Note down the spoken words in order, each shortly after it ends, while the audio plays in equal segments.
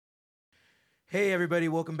Hey, everybody.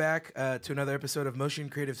 Welcome back to another episode of Motion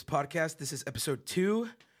Creatives Podcast. This is episode 2,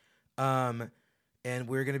 and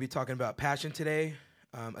we're going to be talking about passion today.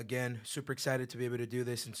 Again, super excited to be able to do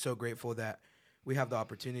this and so grateful that we have the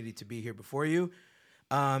opportunity to be here before you.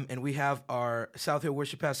 And we have our South Hill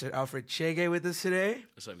worship pastor, Alfred Chege, with us today.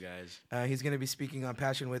 What's up, guys? He's going to be speaking on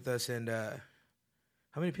passion with us. And how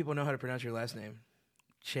many people know how to pronounce your last name?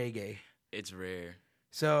 Chege. It's rare.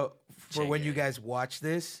 So for when Chege. you guys watch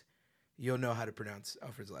this, you'll know how to pronounce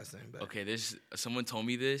Alfred's last name. But. Okay, someone told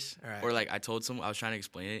me this, Right. or like I told someone, I was trying to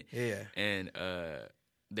explain it, Yeah. and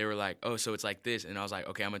they were like, "Oh, so it's like this," and I was like,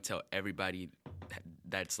 "Okay, I'm gonna tell everybody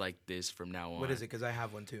that's like this from now on." What is it? Because I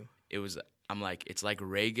have one too. I'm like, it's like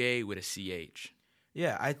reggae with a ch.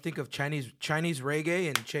 Yeah, I think of Chinese reggae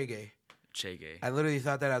and Chege. Chege. I literally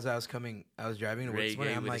thought that as I was driving to work this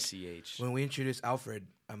morning. Reggae I'm with like, a ch. when we introduced Alfred,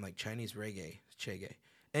 I'm like, Chinese reggae, Chege.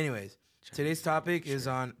 Anyways, today's topic is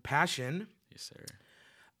on passion. Yes, sir.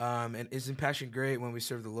 And isn't passion great when we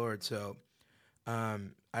serve the Lord? So, I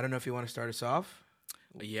don't know if you want to start us off.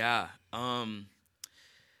 Yeah.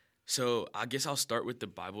 So I guess I'll start with the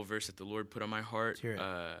Bible verse that the Lord put on my heart. Let's hear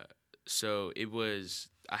it. So it was,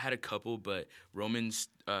 I had a couple, but Romans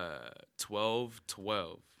 12:12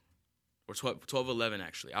 or 12:11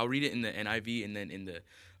 actually. I'll read it in the NIV and then in the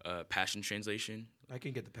Passion Translation. I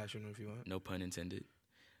can get the passion one if you want. No pun intended.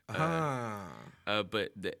 Uh-huh.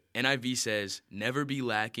 But the NIV says, "Never be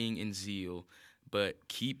lacking in zeal, but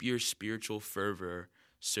keep your spiritual fervor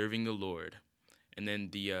serving the Lord." And then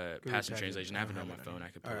the Passion Translation, I have it on my phone. I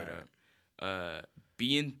could pull it up.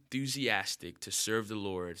 Be enthusiastic to serve the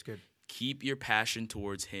Lord. That's good. Keep your passion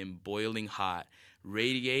towards Him boiling hot.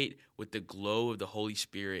 Radiate with the glow of the Holy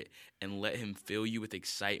Spirit, and let Him fill you with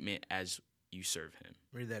excitement as you serve Him.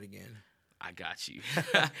 Read that again. I got you.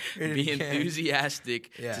 Read it Be again.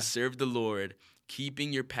 enthusiastic Yeah. to serve the Lord,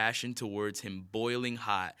 keeping your passion towards Him boiling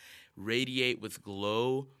hot. Radiate with the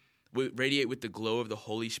glow of the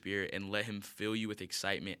Holy Spirit, and let Him fill you with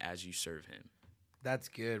excitement as you serve Him. That's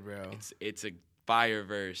good, bro. It's a fire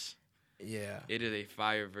verse. Yeah. It is a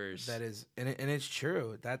fire verse. That is, and it's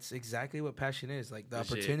true. That's exactly what passion is. Like the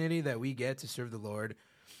Legit. opportunity that we get to serve the Lord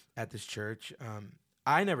at this church.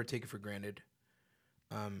 I never take it for granted.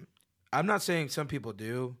 I'm not saying some people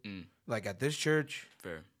do, like at this church,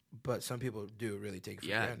 Fair. but some people do really take it for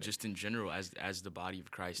Yeah, granted. just in general, as the body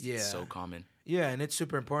of Christ, Yeah. it's so common. Yeah, and it's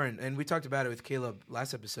super important. And we talked about it with Caleb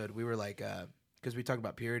last episode. We were like, because we talked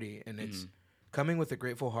about purity, and it's coming with a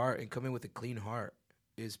grateful heart and coming with a clean heart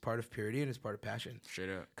is part of purity and it's part of passion. Straight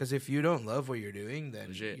up. Because if you don't love what you're doing, then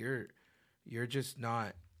Legit. you're just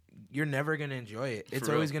not. You're never gonna enjoy it. It's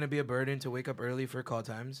For always real. gonna be a burden to wake up early for call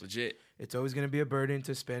times. Legit. It's always gonna be a burden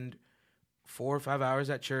to spend 4 or 5 hours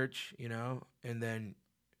at church, and then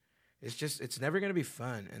it's never gonna be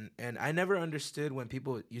fun. And I never understood when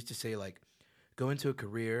people used to say like, go into a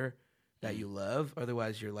career that you love,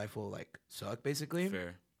 otherwise your life will like suck basically.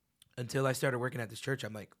 Fair. Until I started working at this church,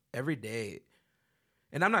 I'm like every day,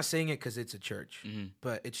 and I'm not saying it because it's a church,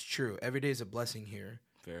 but it's true. Every day is a blessing here.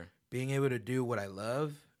 Fair. Being able to do what I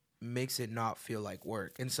love makes it not feel like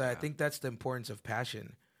work. And so I think that's the importance of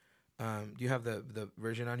passion. Do you have the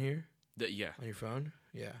version on here Yeah. on your phone?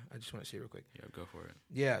 Yeah, I just want to see it real quick. Yeah, go for it.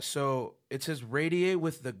 Yeah, so it says radiate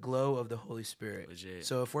with the glow of the Holy Spirit. Legit.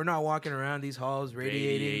 So if we're not walking around these halls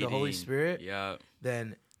radiating the Holy Spirit, Yeah.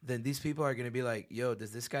 then these people are going to be like, yo,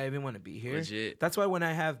 does this guy even want to be here? Legit. That's why when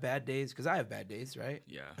I have bad days, because I have bad days, right?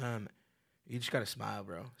 Yeah. You just got to smile,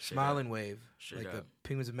 bro. Straight Smile up. and wave. Straight like the up.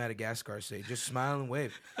 penguins of Madagascar say. Just smile and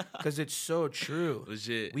wave. Because it's so true.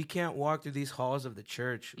 Legit. We can't walk through these halls of the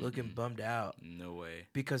church looking bummed out. No way.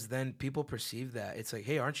 Because then people perceive that. It's like,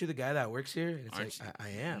 hey, aren't you the guy that works here? And it's Aren't like, I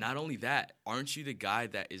am. Not only that, aren't you the guy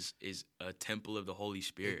that is a temple of the Holy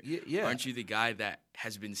Spirit? Yeah. Aren't you the guy that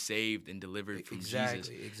has been saved and delivered from Jesus?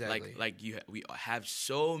 Exactly. We have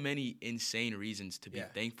so many insane reasons to be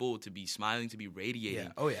thankful, to be smiling, to be radiating.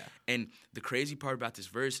 Yeah. Oh, yeah. And the crazy part about this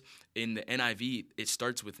verse in the NIV, it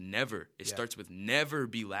starts with never. It starts with never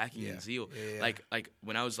be lacking in zeal. Yeah. Like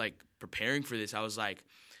when I was like preparing for this, I was like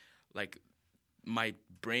my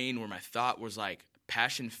brain or my thought was like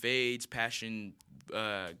passion fades, passion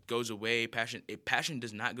goes away. Passion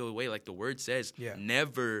does not go away. Like the word says,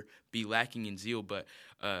 never be lacking in zeal, but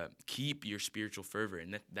keep your spiritual fervor.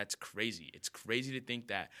 And that's crazy. It's crazy to think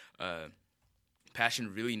that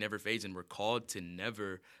passion really never fades, and we're called to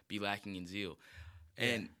never be lacking in zeal.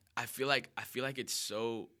 And I feel like it's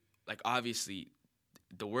so, like, obviously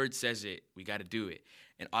the word says it, we got to do it.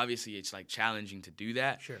 And obviously it's like challenging to do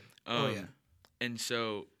that. Sure. And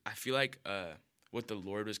so I feel like what the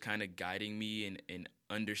Lord was kind of guiding me in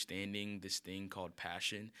understanding this thing called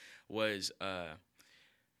passion was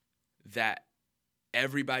that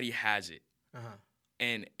everybody has it,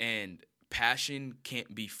 and passion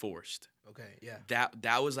can't be forced. Okay, yeah.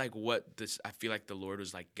 That was like what this, I feel like the Lord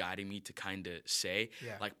was like guiding me to kind of say.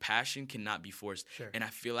 Yeah. Like passion cannot be forced. Sure. And I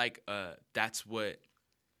feel like that's what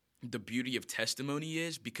the beauty of testimony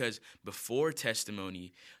is, because before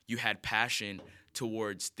testimony, you had passion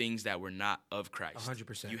towards things that were not of Christ.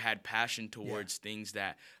 100%. You had passion towards things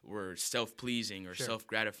that were self-pleasing or Sure.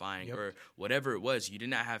 self-gratifying Yep. or whatever it was. You did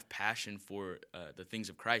not have passion for the things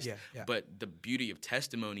of Christ. Yeah, yeah. But the beauty of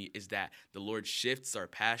testimony is that the Lord shifts our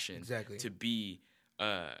passion Exactly. to be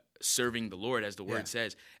serving the Lord, as the word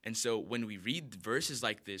says. And so when we read verses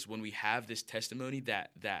like this, when we have this testimony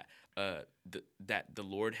that the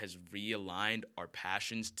Lord has realigned our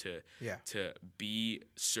passions to be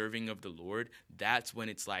serving of the Lord, that's when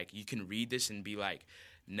it's like you can read this and be like,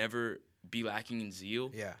 never be lacking in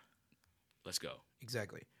zeal. Yeah. Let's go.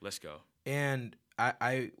 Exactly. Let's go. And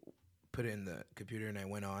I put it in the computer and I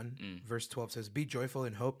went on. Verse 12 says, be joyful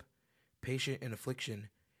in hope, patient in affliction,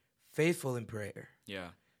 faithful in prayer. Yeah.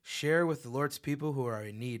 Share with the Lord's people who are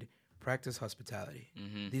in need. Practice hospitality.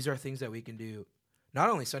 Mm-hmm. These are things that we can do not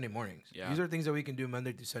only Sunday mornings. Yeah. These are things that we can do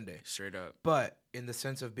Monday through Sunday. Straight up. But in the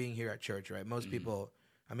sense of being here at church, right? Most people,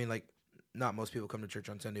 I mean, like, not most people come to church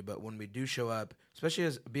on Sunday, but when we do show up, especially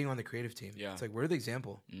as being on the creative team, it's like we're the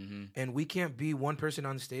example. Mm-hmm. And we can't be one person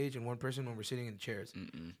on stage and one person when we're sitting in the chairs.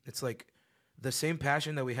 Mm-mm. It's like the same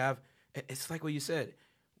passion that we have. It's like what you said.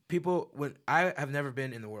 People, when I have never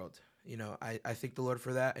been in the world, you know, I thank the Lord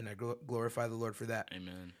for that, and I glorify the Lord for that.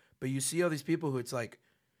 Amen. But you see all these people who it's like,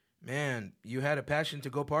 man, you had a passion to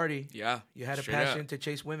go party. Yeah. You had a Straight passion up. to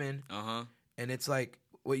chase women. Uh-huh. And it's like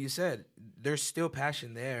what you said. There's still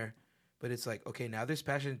passion there, but it's like, okay, now there's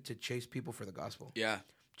passion to chase people for the gospel. Yeah.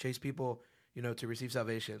 Chase people, you know, to receive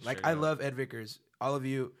salvation. Like, Straight I up. love Ed Vickers. All of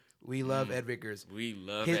you, we love Ed Vickers. We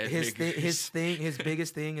love His Vickers. his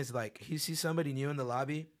biggest thing is like, he sees somebody new in the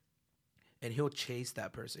lobby, and he'll chase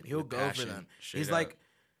that person. He'll With go passion. for them. Straight up.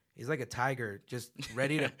 He's like a tiger, just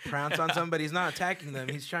ready to pounce on somebody. He's not attacking them.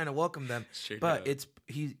 He's trying to welcome them. Straight But up.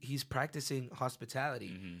 he's practicing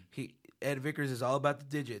hospitality. Ed Vickers is all about the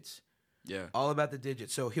digits. Yeah. All about the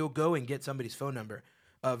digits. So he'll go and get somebody's phone number.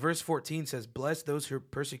 Verse 14 says, bless those who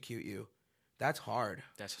persecute you. That's hard.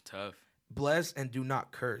 That's tough. Bless and do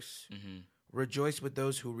not curse. Mm-hmm. Rejoice with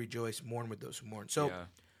those who rejoice. Mourn with those who mourn. So yeah.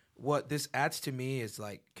 what this adds to me is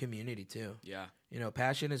like community too. Yeah. You know,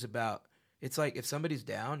 passion is about, it's like if somebody's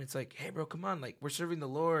down, it's like, hey, bro, come on. Like, we're serving the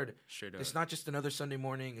Lord. Straight up. It's not just another Sunday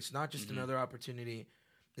morning. It's not just another opportunity.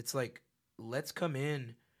 It's like, let's come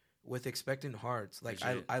in with expectant hearts. Like,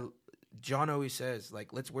 Legit. John always says,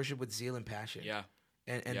 like, let's worship with zeal and passion. Yeah.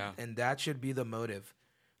 And that should be the motive.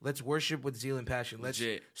 Let's worship with zeal and passion. Let's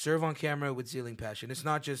Legit. serve on camera with zeal and passion. It's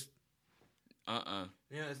not just, Uh-uh.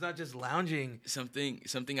 it's not just lounging.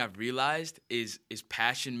 Something I've realized is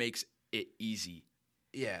passion makes it easy.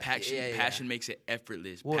 Yeah. Passion makes it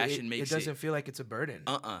effortless. Well, Passion makes it doesn't feel like it's a burden.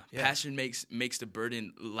 Yeah. Passion makes the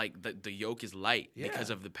burden, like the yoke is light because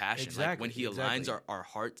of the passion. Exactly, Like when he aligns our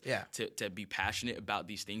heart Yeah. to be passionate about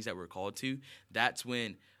these things that we're called to, that's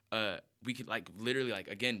when we can, like, literally, like,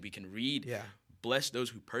 again, we can read, bless those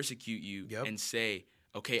who persecute you, and say,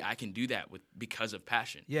 okay, I can do that because of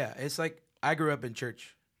passion. Yeah, it's like, I grew up in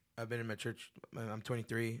church. I've been in my church. I'm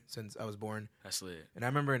 23 since I was born. That's lit. And I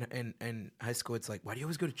remember in high school, it's like, why do you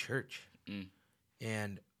always go to church?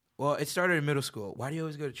 And, well, it started in middle school. Why do you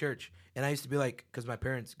always go to church? And I used to be like, because my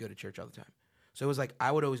parents go to church all the time. So it was like,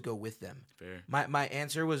 I would always go with them. Fair. My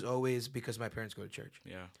answer was always because my parents go to church.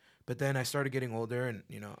 Yeah. But then I started getting older and,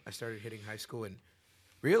 you know, I started hitting high school and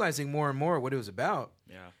realizing more and more what it was about.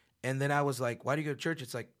 Yeah. And then I was like, why do you go to church?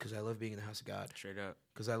 It's like, because I love being in the house of God. Straight up.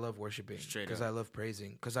 Because I love worshiping. Straight Because up. I love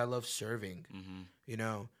praising. Because I love serving. Mm-hmm. You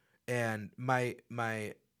know? And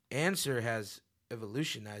my answer has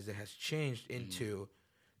evolutionized. It has changed into,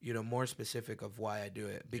 you know, more specific of why I do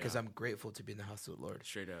it. Because I'm grateful to be in the house of the Lord.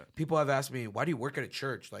 Straight up. People have asked me, why do you work at a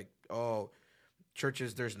church? Like, oh,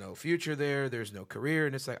 churches, there's no future there. There's no career.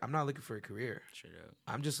 And it's like, I'm not looking for a career. Straight up.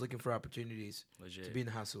 I'm just looking for opportunities Legit. to be in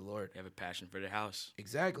the house of the Lord. You have a passion for the house.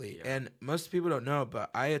 Exactly. Yeah. And most people don't know, but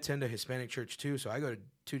I attend a Hispanic church too. So I go to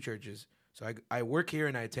two churches. So I work here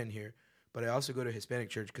and I attend here, but I also go to Hispanic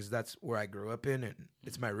church because that's where I grew up in and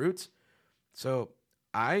it's my roots. So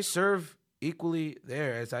I serve equally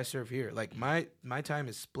there as I serve here. Like my time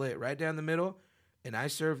is split right down the middle, and I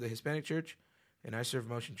serve the Hispanic church and I serve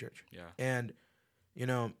Motion Church. Yeah. And, you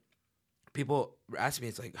know, people ask me,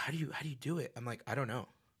 it's like, how do you do it? I'm like, I don't know.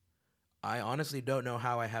 I honestly don't know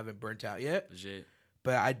how I haven't burnt out yet. Legit.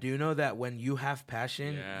 But I do know that when you have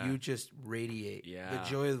passion, Yeah. you just radiate. Yeah. The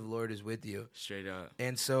joy of the Lord is with you. Straight up.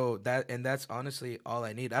 And so that's honestly all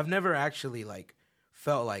I need. I've never actually like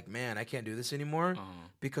felt like, man, I can't do this anymore,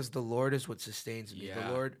 because the Lord is what sustains me.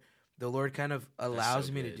 Yeah. The Lord kind of allows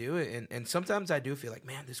so me good. to do it. And sometimes I do feel like,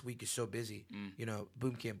 man, this week is so busy. You know,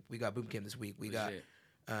 boom camp. We got boom camp this week. We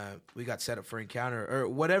got set up for encounter or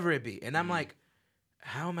whatever it be. And I'm like,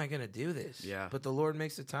 how am I gonna do this? Yeah. But the Lord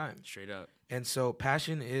makes the time. Straight up. And so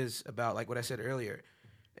passion is about, like what I said earlier,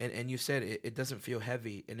 and you said it doesn't feel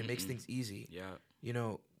heavy and it makes things easy. Yeah. You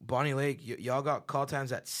know, Bonnie Lake, y'all got call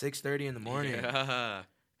times at 6:30 in the morning, Yeah.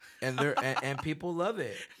 and and people love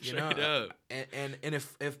it. You Straight know, up. And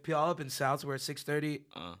if y'all up in South were at 6:30,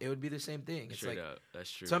 it would be the same thing. It's Straight like up. That's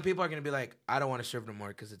true. some people are gonna be like, I don't want to serve no more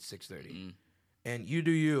because it's 6:30, and you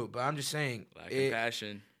do you. But I'm just saying,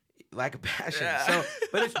 Passion. lack of passion. Yeah. So,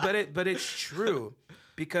 but it's true,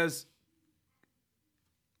 because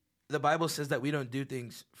the Bible says that we don't do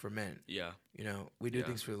things for men. Yeah. You know, we do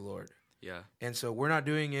things for the Lord. Yeah. And so we're not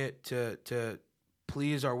doing it to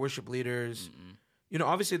please our worship leaders. You know,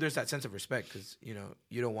 obviously there's that sense of respect, because, you know,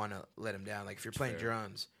 you don't want to let them down. Like if you're playing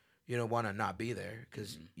drums, you don't want to not be there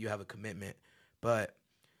because you have a commitment. But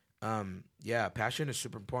yeah, passion is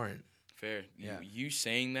super important. Fair. Yeah. You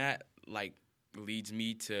saying that like leads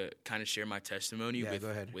me to kind of share my testimony Go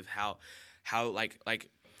ahead. with how like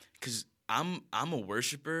because I'm a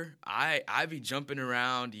worshiper. I be jumping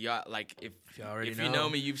around. Yeah, like if you know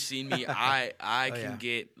me, you've seen me. I can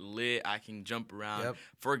get lit. I can jump around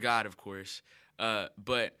for God, of course.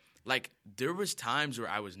 But like there was times where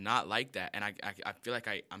I was not like that, and I feel like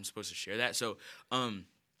I'm supposed to share that. So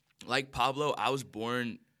like Pablo, I was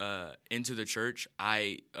born into the church.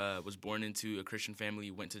 I was born into a Christian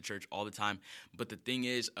family, went to church all the time. But the thing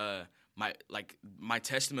is, my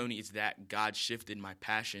testimony is that God shifted my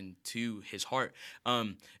passion to His heart.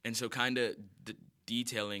 And so kind of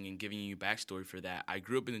detailing and giving you backstory for that. I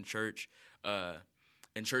grew up in the church,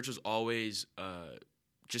 and church was always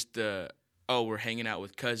just we're hanging out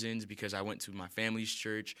with cousins, because I went to my family's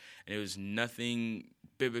church, and it was nothing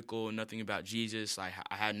biblical, nothing about Jesus. I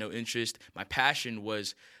had no interest. My passion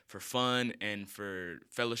was for fun and for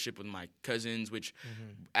fellowship with my cousins, which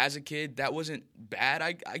as a kid, that wasn't bad,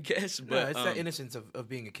 I guess. But it's that innocence of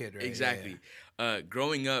being a kid, right? Exactly. Yeah.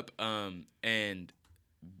 Growing up, and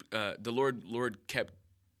the Lord kept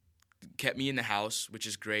me in the house, which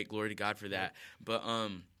is great. Glory to God for that. But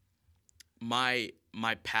my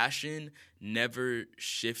passion never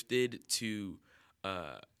shifted to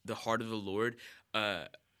the heart of the Lord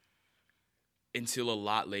until a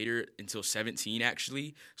lot later, until 17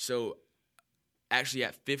 actually. So actually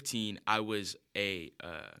at 15, I was a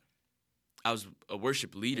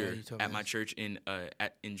worship leader at my church in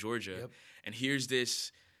Georgia. Yep. And here's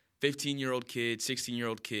this 15-year-old kid,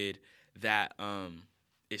 16-year-old kid that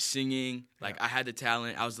is singing. Like I had the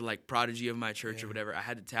talent. I was the like prodigy of my church or whatever. I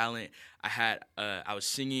had the talent. I was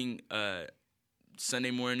singing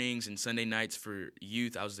Sunday mornings and Sunday nights for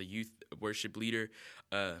youth. I was the youth worship leader.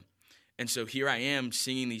 And so here I am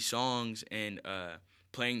singing these songs and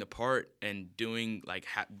playing the part and doing like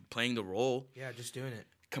playing the role. Yeah, just doing it.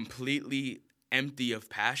 Completely empty of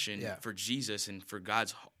passion for Jesus and for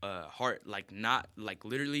God's heart. Like not like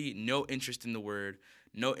literally no interest in the word,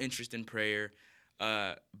 no interest in prayer.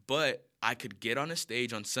 But I could get on a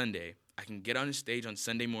stage on Sunday. I can get on a stage on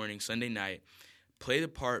Sunday morning, Sunday night, play the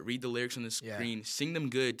part, read the lyrics on the screen, sing them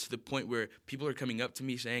good to the point where people are coming up to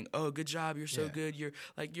me saying, "Oh, good job, you're so good.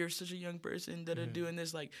 You're such a young person that are doing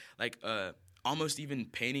this." Like almost even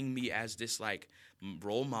painting me as this like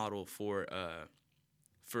role model for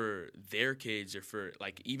their kids, or for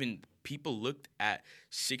like even people looked at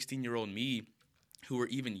 16-year-old me who were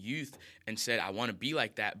even youth and said, I want to be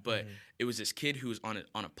like that. But it was this kid who was on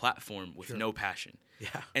a platform with no passion.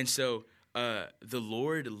 Yeah. And so the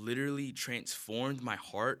Lord literally transformed my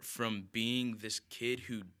heart from being this kid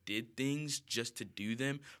who did things just to do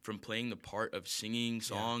them, from playing the part of singing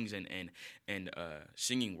songs and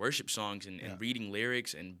singing worship songs and reading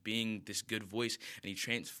lyrics and being this good voice. And He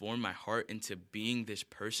transformed my heart into being this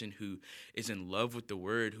person who is in love with the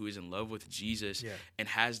Word, who is in love with Jesus, and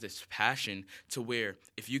has this passion to where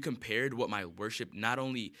if you compared what my worship not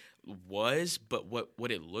only was, but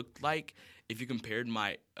what it looked like, if you compared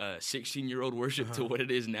my 16-year-old worship to what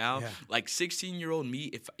it is now, like 16-year-old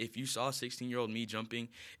me, if you saw 16-year-old me jumping,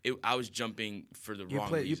 I was jumping for the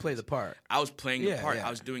wrong reasons. You play the part. I was playing the part. I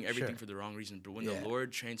was doing everything for the wrong reasons. But when the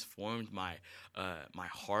Lord transformed my my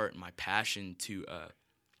heart, my passion to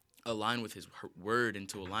align with His word and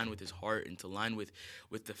to align with His heart and to align with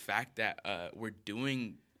the fact that we're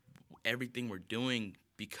doing everything we're doing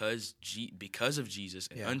because of Jesus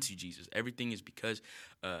and unto Jesus. Everything is because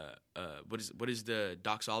what is the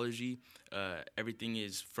doxology? Everything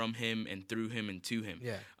is from him and through him and to him.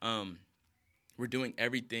 Yeah. We're doing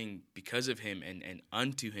everything because of him and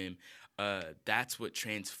unto him. That's what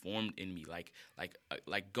transformed in me. Like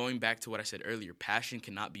going back to what I said earlier, passion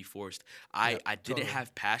cannot be forced. I didn't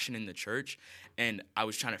have passion in the church, and I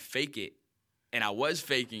was trying to fake it, and I was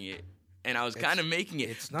faking it, and I was kind of making it.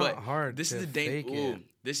 It's not hard to fake it.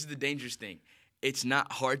 This is the dangerous thing. It's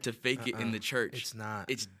not hard to fake it in the church. It's not.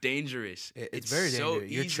 It's dangerous. It's very so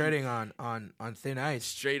dangerous. You're easy. treading on thin ice.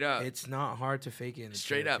 Straight up. It's not hard to fake it in the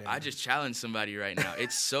Straight church. up. I just challenge somebody right now.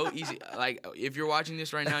 It's so easy. Like, if you're watching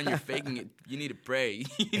this right now and you're faking it, you need to pray.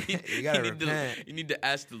 You gotta repent. You need to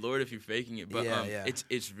ask the Lord if you're faking it. But Yeah.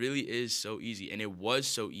 It's really is so easy. And it was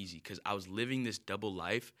so easy because I was living this double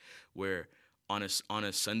life where on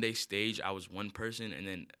a Sunday stage, I was one person, and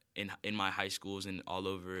then in my high schools and all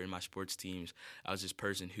over in my sports teams, I was this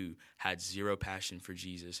person who had zero passion for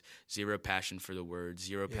Jesus, zero passion for the word,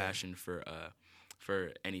 zero passion for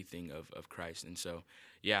anything of Christ. And so,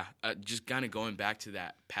 just kind of going back to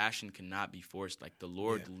that, passion cannot be forced. Like, the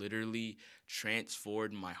Lord literally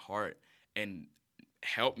transformed my heart and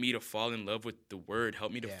helped me to fall in love with the word,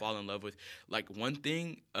 helped me to fall in love with, like, one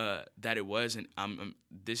thing that it was, and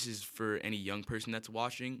this is for any young person that's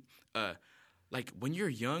watching, like, when you're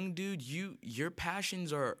young, dude, your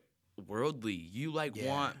passions are worldly. You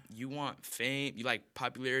want fame, you like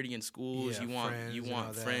popularity in schools, you want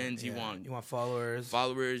friends, you want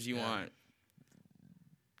followers, you want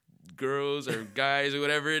girls or guys or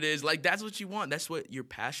whatever it is. Like, that's what you want. That's what your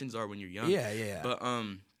passions are when you're young. Yeah. But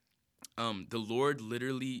the Lord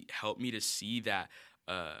literally helped me to see that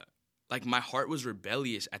like, my heart was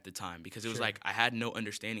rebellious at the time because it was like I had no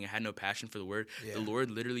understanding. I had no passion for the word. Yeah. The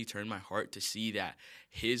Lord literally turned my heart to see that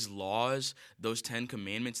his laws, those 10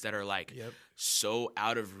 commandments that are like so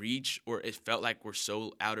out of reach, or it felt like we're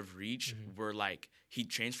so out of reach, were like, he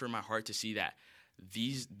transferred my heart to see that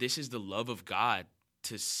this is the love of God,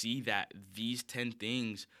 to see that these 10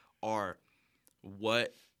 things are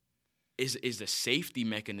what is the safety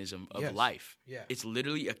mechanism of life. Yeah. It's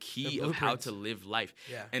literally a key of how to live life.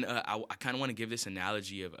 Yeah. And I kind of want to give this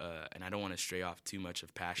analogy of, and I don't want to stray off too much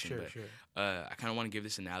of passion, I kind of want to give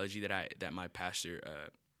this analogy that my pastor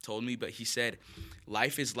told me. But he said,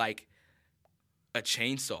 life is like a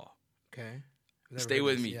chainsaw. Okay. Stay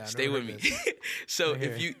with me. Stay with me. So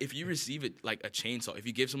if you receive it like a chainsaw, if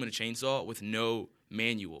you give someone a chainsaw with no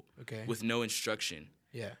manual, with no instruction,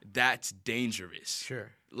 that's dangerous.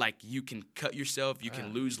 Sure. Like, you can cut yourself, you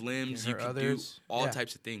can lose limbs, you can do all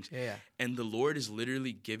types of things. Yeah. And the Lord is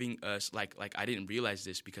literally giving us, like I didn't realize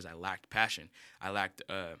this because I lacked passion. I lacked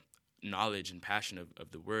knowledge and passion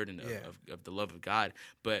of the word and of the love of God.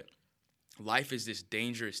 But life is this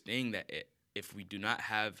dangerous thing that if we do not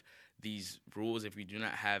have these rules, if we do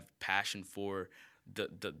not have passion for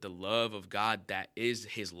the love of God that is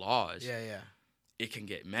his laws, it can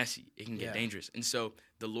get messy. It can get dangerous. And so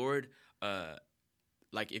the Lord,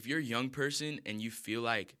 like, if you're a young person and you feel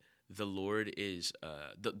like the Lord is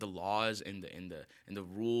the laws and the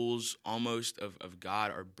rules almost of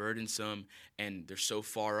God are burdensome and they're so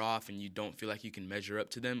far off and you don't feel like you can measure up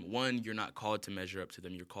to them, one, you're not called to measure up to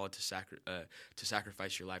them. You're called to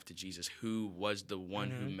sacrifice your life to Jesus, who was the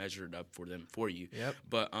one who measured up for you. Yep.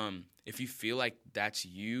 But if you feel like that's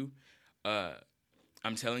you,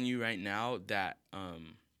 I'm telling you right now that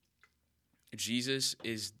Jesus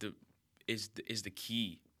is the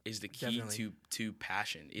key. Is the key Definitely. to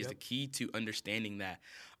passion, is the key to understanding that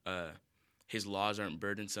his laws aren't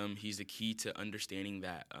burdensome. He's the key to understanding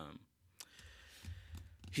that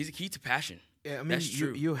he's the key to passion. Yeah, I mean,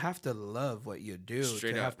 you have to love what you do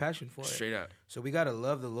to have passion for it. Straight up. So we got to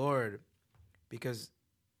love the Lord, because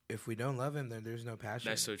if we don't love him, then there's no passion.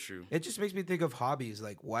 That's so true. It just makes me think of hobbies.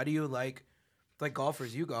 Like, why do you like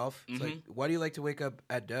golfers, you golf. It's like, why do you like to wake up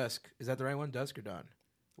at dusk? Is that the right one? Dusk or dawn?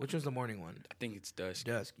 Which one's the morning one? I think it's dusk.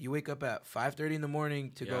 Dusk. You wake up at 5:30 in the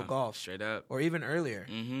morning to go golf. Straight up. Or even earlier.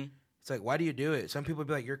 Mm-hmm. It's like, why do you do it? Some people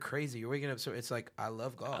be like, you're crazy. You're waking up. So it's like, I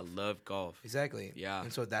love golf. I love golf. Exactly. Yeah.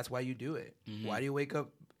 And so that's why you do it. Mm-hmm. Why do you wake up?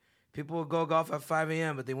 People will go golf at 5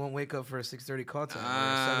 a.m., but they won't wake up for a 6:30 call time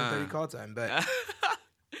or a 7:30 call time. But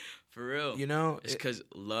for real. You know? It's because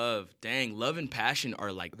love and passion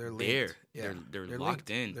are like they're there. Yeah. They're locked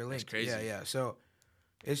in. They're linked. That's crazy. Yeah. So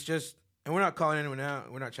it's just, and we're not calling anyone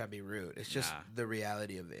out. We're not trying to be rude. It's just the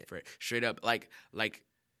reality of it. Right. Straight up. Like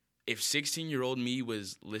if 16-year-old me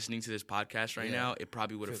was listening to this podcast right now, it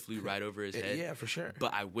probably would have flew right over his head. Yeah, for sure.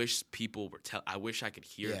 But I wish people were I wish I could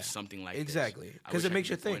hear something like exactly. Because it makes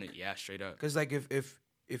you think. Yeah, straight up. Because like if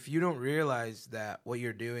if you don't realize that what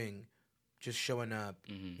you're doing, just showing up,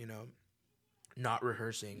 you know, not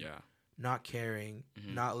rehearsing, not caring,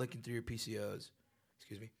 not looking through your PCOs,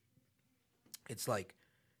 excuse me, it's like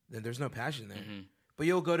then there's no passion there. But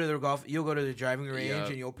you'll go to the driving range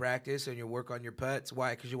and you'll practice and you'll work on your putts.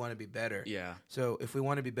 Why? Because you want to be better. Yeah. So if we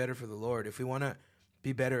want to be better for the Lord, if we want to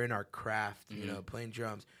be better in our craft, you know, playing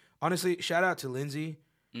drums. Honestly, shout out to Lindsay.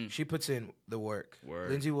 She puts in the work.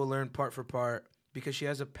 Lindsay will learn part for part because she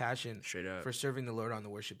has a passion for serving the Lord on the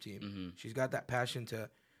worship team. She's got that passion to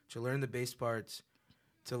learn the bass parts,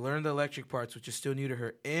 to learn the electric parts, which is still new to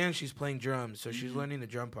her, and she's playing drums, so she's learning the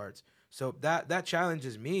drum parts. So that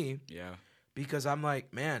challenges me. Yeah. Because I'm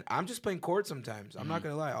like, man, I'm just playing chords sometimes. I'm not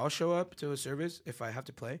gonna lie. I'll show up to a service if I have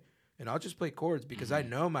to play, and I'll just play chords because I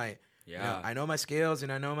know my, you know, I know my scales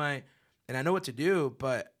and I know what to do,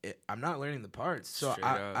 but I'm not learning the parts. So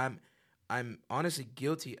I'm honestly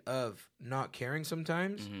guilty of not caring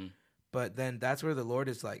sometimes. But then that's where the Lord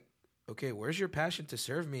is like, okay, where's your passion to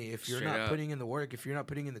serve me if you're not putting in the work, if you're not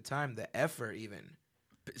putting in the time, the effort even?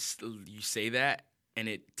 You say that, and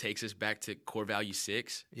it takes us back to core value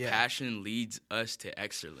 6. Yeah. Passion leads us to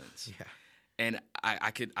excellence. Yeah. And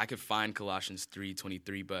I could find Colossians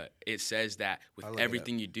 3:23, but it says that with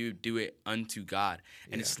everything you do it unto God.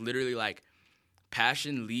 And it's literally like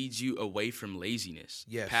passion leads you away from laziness.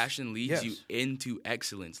 Yes. Passion leads you into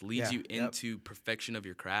excellence, leads you into perfection of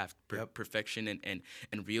your craft, perfection and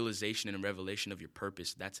realization and revelation of your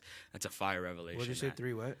purpose. That's a fire revelation. What did you say,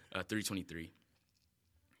 3 what? 3:23.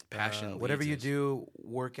 Passion. Whatever you do,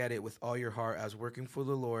 work at it with all your heart as working for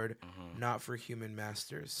the Lord, not for human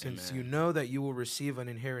masters, since you know that you will receive an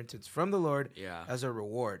inheritance from the Lord as a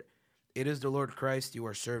reward. It is the Lord Christ you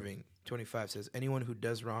are serving. 25 says, anyone who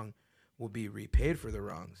does wrong will be repaid for the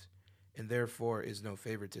wrongs, and therefore is no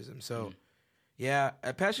favoritism. So,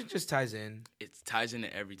 passion just ties in. It ties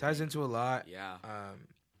into everything. Ties into a lot. Yeah.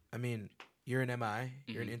 I mean, you're an MI,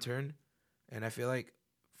 you're an intern, and I feel like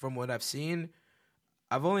from what I've seen,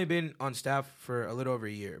 I've only been on staff for a little over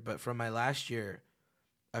a year, but from my last year,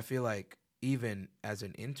 I feel like even as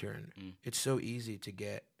an intern, it's so easy to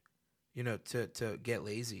get, you know, to get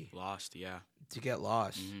lazy. Lost, yeah. To get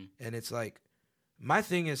lost. And it's like, my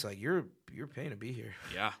thing is like, you're paying to be here.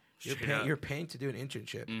 Yeah. You're paying to do an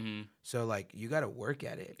internship. So like, you got to work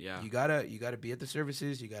at it. Yeah. You gotta be at the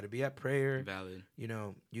services. You got to be at prayer. Valid. You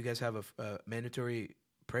know, you guys have a mandatory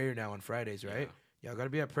prayer now on Fridays, right? Yeah. Y'all got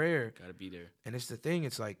to be at prayer. Got to be there. And it's the thing.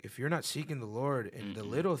 It's like, if you're not seeking the Lord in the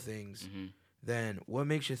little things, then what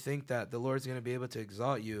makes you think that the Lord's going to be able to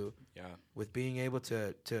exalt you with being able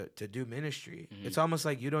to do ministry? It's almost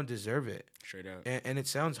like you don't deserve it. Straight up. And it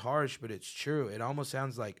sounds harsh, but it's true. It almost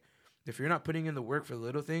sounds like if you're not putting in the work for the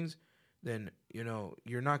little things, then, you know,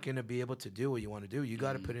 you're not going to be able to do what you want to do. You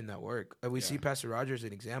got to put in that work. We see Pastor Rogers as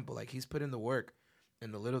an example. Like, he's put in the work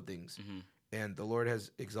in the little things. And the Lord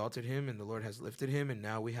has exalted him, and the Lord has lifted him, and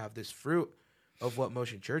now we have this fruit of what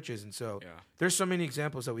Motion Church is. And so there's so many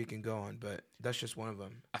examples that we can go on, but that's just one of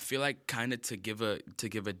them. I feel like kind of to give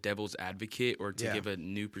a devil's advocate or to give a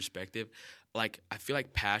new perspective, like I feel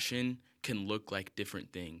like passion can look like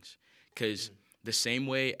different things, because the same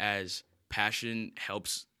way as passion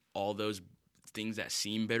helps all those things that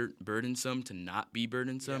seem burdensome to not be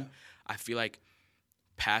burdensome, I feel like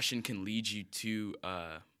passion can lead you to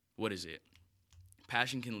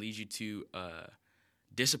Passion can lead you to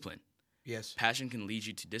discipline. Yes. Passion can lead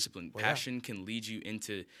you to discipline. Well, passion can lead you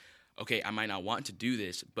into, okay, I might not want to do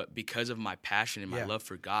this, but because of my passion and my love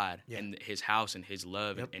for God and His house and His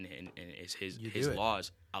love and His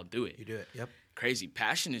laws, I'll do it. You do it. Yep. Crazy.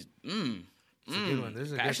 Passion is it's a good one. This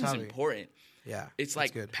is a passion's important. Yeah. It's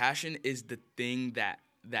like good. Passion is the thing that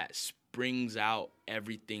springs out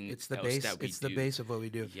everything. It's the base. That we do. The base of what we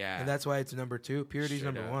do. Yeah. And that's why it's number 2. Purity is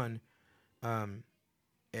number 1.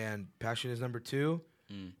 And passion is number 2,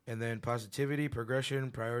 and then positivity,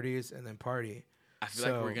 progression, priorities, and then party. I feel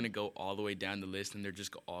like we're gonna go all the way down the list, and they're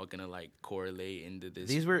just all gonna like correlate into this.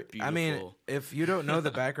 These were, beautiful... I mean, if you don't know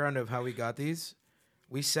the background of how we got these,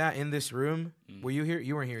 we sat in this room. Were you here?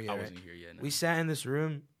 You weren't here yet. I wasn't here yet. No. We sat in this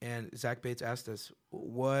room, and Zach Bates asked us,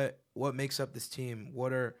 "What makes up this team?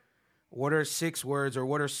 What are 6 words, or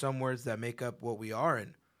what are some words that make up what we are?"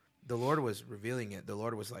 And the Lord was revealing it. The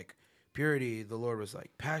Lord was like, purity. The Lord was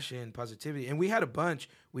like passion, positivity, and we had a bunch.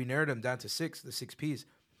 We narrowed them down to 6, the 6 P's,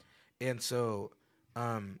 and so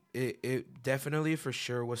it definitely for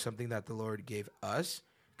sure was something that the Lord gave us,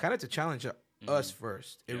 kind of to challenge us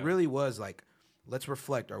first. It really was like, let's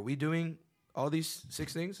reflect. Are we doing all these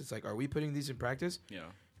 6 things? It's like, are we putting these in practice?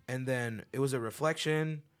 Yeah. And then it was a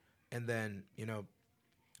reflection, and then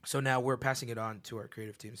so now we're passing it on to our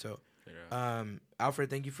creative team. So Alfred,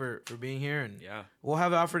 thank you for being here, and Yeah. we'll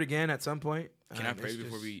have Alfred again at some point. Can I pray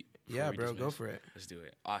before we? Yeah, we bro, dismiss? go for it. Let's do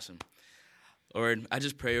it. Awesome. Lord, I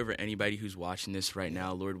just pray over anybody who's watching this right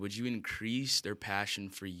now. Lord, would you increase their passion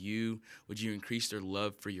for you? Would you increase their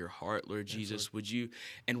love for your heart, Lord Jesus? Lord.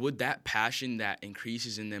 Would that passion that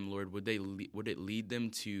increases in them, Lord, would it lead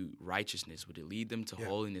them to righteousness? Would it lead them to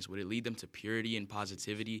holiness? Would it lead them to purity and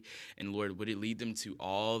positivity? And Lord, would it lead them to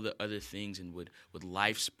all the other things? And would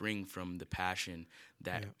life spring from the passion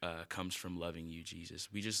that comes from loving you, Jesus?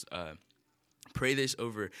 We just pray this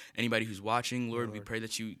over anybody who's watching, Lord. We pray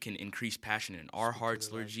that you can increase passion in our hearts,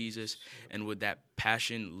 Lord Jesus. And would that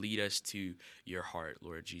passion lead us to your heart,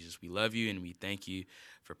 Lord Jesus? We love you and we thank you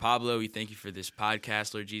for Pablo. We thank you for this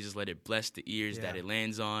podcast, Lord Jesus. Let it bless the ears that it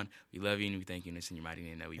lands on. We love you and we thank you. And it's in your mighty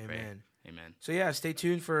name that we pray. Amen. So yeah, stay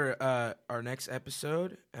tuned for our next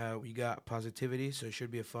episode. We got positivity, so it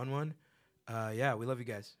should be a fun one. We love you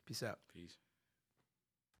guys. Peace out. Peace.